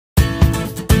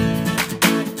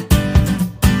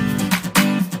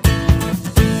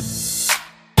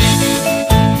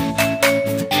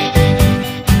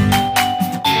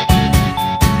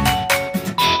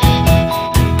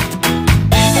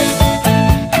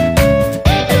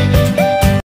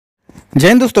जय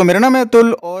हिंद दोस्तों, मेरा नाम है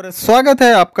अतुल और स्वागत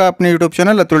है आपका अपने यूट्यूब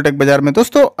चैनल अतुल टेक बाजार में।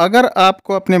 दोस्तों, अगर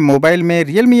आपको अपने मोबाइल में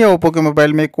Realme या Oppo के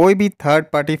मोबाइल में कोई भी थर्ड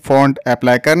पार्टी फ़ॉन्ट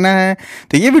अप्लाई करना है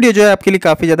तो ये वीडियो जो है आपके लिए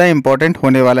काफ़ी ज़्यादा इंपॉर्टेंट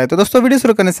होने वाला है। तो दोस्तों, वीडियो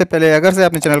शुरू करने से पहले अगर से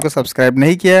आपने चैनल को सब्सक्राइब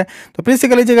नहीं किया है तो प्लीज़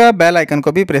कर लीजिएगा, बेल आइकन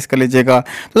को भी प्रेस कर लीजिएगा।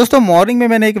 तो दोस्तों, मॉर्निंग में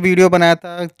मैंने एक वीडियो बनाया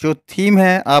था, जो थीम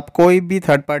है आप कोई भी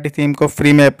थर्ड पार्टी थीम को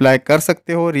फ्री में अप्लाई कर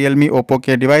सकते हो Realme Oppo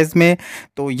के डिवाइस में।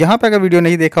 तो यहाँ पर अगर वीडियो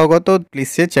नहीं देखा होगा तो प्लीज़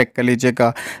से चेक कर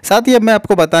लीजिएगा। साथ ही अब मैं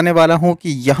आपको बताने वाला हूं कि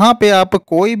यहाँ पे आप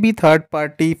कोई भी थर्ड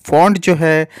पार्टी फ़ॉन्ट जो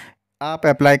है आप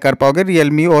अप्लाई कर पाओगे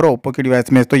Realme और Oppo के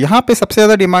डिवाइस में। तो यहाँ पे सबसे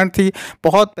ज़्यादा डिमांड थी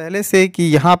बहुत पहले से कि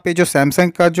यहाँ पे जो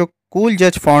सैमसंग का जो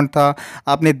कूलजज फ़ॉन्ट था,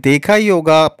 आपने देखा ही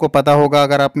होगा, आपको पता होगा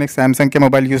अगर आपने सैमसंग के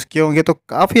मोबाइल यूज़ किए होंगे तो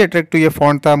काफ़ी अट्रैक्टिव ये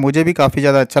फ़ॉन्ट था, मुझे भी काफ़ी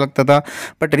ज़्यादा अच्छा लगता था।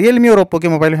 बट Realme और Oppo के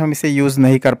मोबाइल में हम इसे यूज़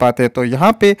नहीं कर पाते। तो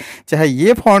यहाँ पे चाहे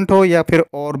ये फ़ॉन्ट हो या फिर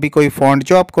और भी कोई फ़ॉन्ट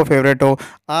जो आपको फेवरेट हो,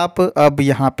 आप अब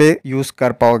यहाँ पे यूज़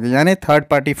कर पाओगे, यानी थर्ड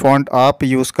पार्टी फ़ॉन्ट आप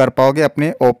यूज़ कर पाओगे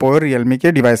अपने Oppo और Realme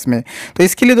के डिवाइस में। तो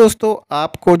इसके लिए दोस्तों,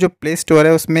 आपको जो प्ले स्टोर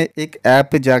है उसमें एक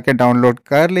ऐप जाके डाउनलोड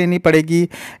कर लेनी पड़ेगी।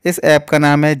 इस ऐप का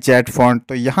नाम है जेट फ़ॉन्ट।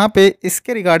 तो यहाँ पे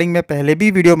इसके रिगार्डिंग मैं पहले भी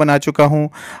वीडियो बना चुका हूँ,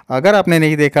 अगर आपने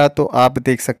नहीं देखा तो आप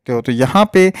देख सकते हो। तो यहाँ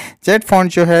पे जेट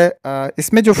फ़ॉन्ट जो है,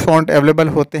 इसमें जो फ़ॉन्ट अवेलेबल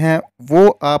होते हैं वो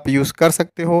आप यूज़ कर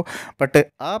सकते हो। बट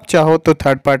आप चाहो तो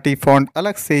थर्ड पार्टी फ़ॉन्ट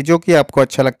अलग से जो कि आपको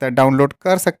अच्छा लगता है डाउनलोड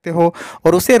कर सकते हो,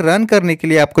 और उसे रन करने के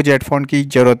लिए आपको जेट फ़ॉन्ट की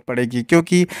ज़रूरत पड़ेगी,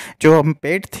 क्योंकि जो हम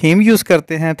पेड थीम यूज़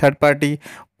करते हैं थर्ड पार्टी,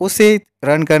 उसे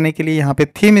रन करने के लिए यहाँ पे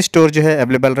थीम स्टोर जो है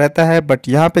अवेलेबल रहता है। बट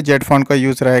यहाँ पे जेट फ़ॉन्ट का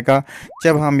यूज़ रहेगा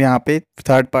जब हम यहाँ पे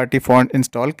थर्ड पार्टी फ़ॉन्ट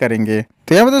इंस्टॉल करेंगे।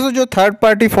 तो यहाँ पे दोस्तों, जो थर्ड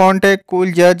पार्टी फ़ॉन्ट है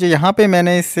कूलजज, यहाँ पे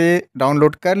मैंने इसे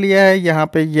डाउनलोड कर लिया है। यहाँ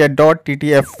पे ये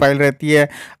 .ttf फाइल रहती है।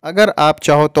 अगर आप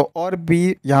चाहो तो और भी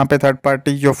यहाँ पे थर्ड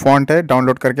पार्टी जो फ़ॉन्ट है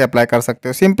डाउनलोड करके अप्लाई कर सकते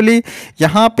हो। सिंपली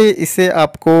यहाँ पे इसे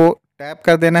आपको टैप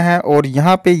कर देना है और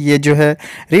यहाँ पे ये जो है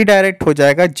रीडायरेक्ट हो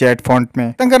जाएगा जेट फ़ॉन्ट में।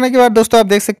 ओपन करने के बाद दोस्तों, आप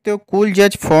देख सकते हो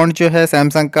कूलजज फ़ॉन्ट जो है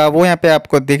सैमसंग का, वो यहाँ पे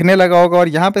आपको दिखने लगा होगा, और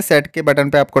यहाँ पे सेट के बटन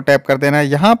पे आपको टैप कर देना है।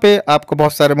 यहाँ पे आपको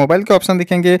बहुत सारे मोबाइल के ऑप्शन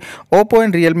दिखेंगे। ओप्पो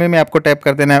एंड Realme में आपको टैप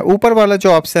कर देना है। ऊपर वाला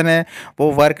जो ऑप्शन है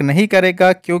वो वर्क नहीं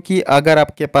करेगा, क्योंकि अगर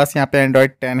आपके पास यहाँ पे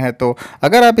एंड्रॉयड 10 है। तो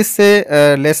अगर आप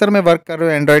इससे लेसर में वर्क कर रहे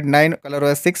हो एंड्रॉयड 9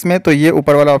 ColorOS 6 में, तो ये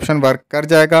ऊपर वाला ऑप्शन वर्क कर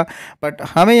जाएगा। बट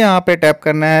हमें यहाँ पे टैप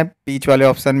करना है बीच वाले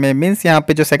ऑप्शन में, मीन्स यहाँ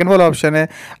पे जो सेकंड वाला ऑप्शन है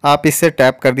आप इससे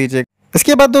टैप कर दीजिए।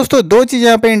 इसके बाद दोस्तों, दो चीज़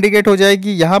यहाँ पे इंडिकेट हो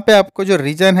जाएगी। यहाँ पे आपको जो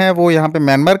रीजन है वो यहाँ पे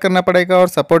म्यांमार करना पड़ेगा, और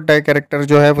सपोर्ट डाई कैरेक्टर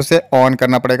जो है उसे ऑन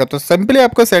करना पड़ेगा। तो सिंपली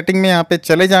आपको सेटिंग में यहाँ पे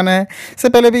चले जाना है। इससे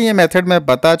पहले भी ये मेथड मैं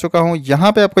बता चुका हूँ।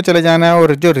 यहाँ पे आपको चले जाना है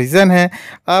और जो रीजन है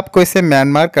आपको इसे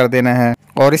म्यांमार कर देना है।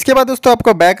 और इसके बाद दोस्तों,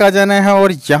 आपको बैक आ जाना है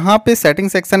और यहाँ पे सेटिंग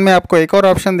सेक्शन में आपको एक और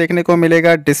ऑप्शन देखने को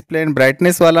मिलेगा, डिस्प्ले एंड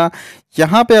ब्राइटनेस वाला।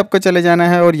 यहाँ पे आपको चले जाना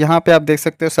है और यहाँ पे आप देख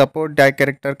सकते हो सपोर्ट डाई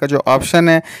कैरेक्टर का जो ऑप्शन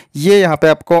है ये यहाँ पे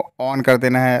आपको ऑन कर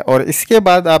देना है। और इसके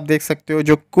बाद आप देख सकते हो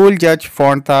जो कूलजज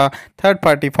फ़ॉन्ट था थर्ड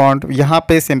पार्टी फ़ॉन्ट, यहाँ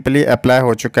पे सिंपली अप्लाई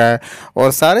हो चुका है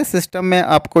और सारे सिस्टम में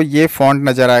आपको ये फ़ॉन्ट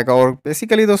नज़र आएगा। और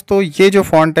बेसिकली दोस्तों, ये जो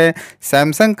फ़ॉन्ट है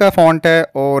सैमसंग का फ़ॉन्ट है,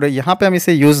 और यहाँ पे हम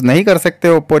इसे यूज़ नहीं कर सकते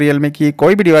ओप्पो Realme की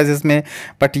कोई भी डिवाइसेस में।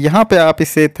 बट यहाँ पे आप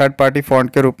इसे थर्ड पार्टी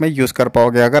फ़ॉन्ट के रूप में यूज़ कर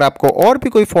पाओगे। अगर आपको और भी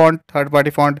कोई फ़ॉन्ट थर्ड पार्टी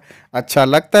फ़ॉन्ट अच्छा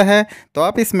लगता है तो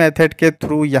आप इस मेथड के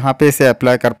थ्रू यहाँ पे इसे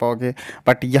अप्लाई कर पाओगे।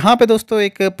 बट यहाँ पे दोस्तों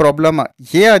एक प्रॉब्लम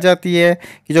ये आ जाती है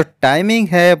कि जो टाइमिंग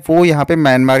है वो यहाँ पे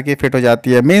म्यांमार की फिट हो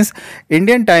जाती है। मीन्स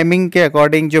इंडियन टाइमिंग के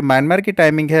अकॉर्डिंग जो म्यांमार की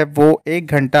टाइमिंग है वो 1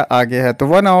 घंटा आगे है, तो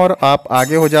 1 आवर आप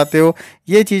आगे हो जाते हो।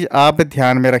 ये चीज़ आप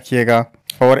ध्यान में रखिएगा।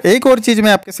 और एक और चीज़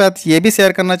मैं आपके साथ ये भी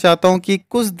शेयर करना चाहता हूँ कि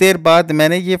कुछ देर बाद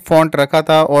मैंने ये फ़ॉन्ट रखा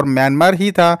था और म्यांमार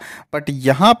ही था, बट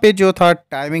यहाँ पे जो था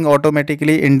टाइमिंग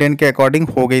ऑटोमेटिकली इंडियन के अकॉर्डिंग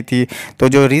हो गई थी। तो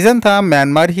जो रीज़न था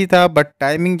म्यांमार ही था, बट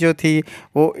टाइमिंग जो थी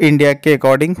वो इंडिया के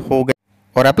अकॉर्डिंग हो गई।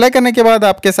 और अप्लाई करने के बाद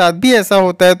आपके साथ भी ऐसा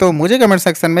होता है तो मुझे कमेंट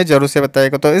सेक्शन में ज़रूर से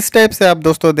बताइएगा। तो इस टाइप से आप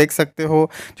दोस्तों देख सकते हो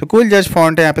जो कूलजज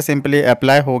फ़ॉन्ट है यहाँ पे सिंपली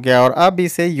अप्लाई हो गया और आप भी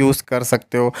इसे यूज़ कर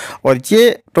सकते हो। और ये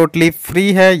टोटली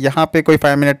फ्री है, यहाँ पे कोई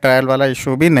 5 मिनट ट्रायल वाला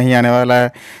इशू भी नहीं आने वाला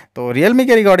है। तो Realme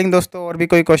के रिगार्डिंग दोस्तों और भी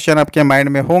कोई क्वेश्चन आपके माइंड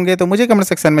में होंगे तो मुझे कमेंट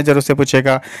सेक्शन में जरूर से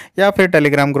पूछेगा, या फिर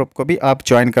टेलीग्राम ग्रुप को भी आप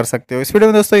ज्वाइन कर सकते हो। इस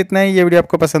वीडियो में दोस्तों इतना ही। ये वीडियो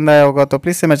आपको पसंद आया होगा तो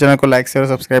प्लीज़ से मेरे चैनल को लाइक शेयर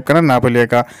और सब्सक्राइब करना ना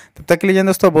भूलिएगा। तब तक के लिए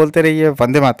दोस्तों बोलते रहिए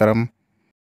वंदे मातरम।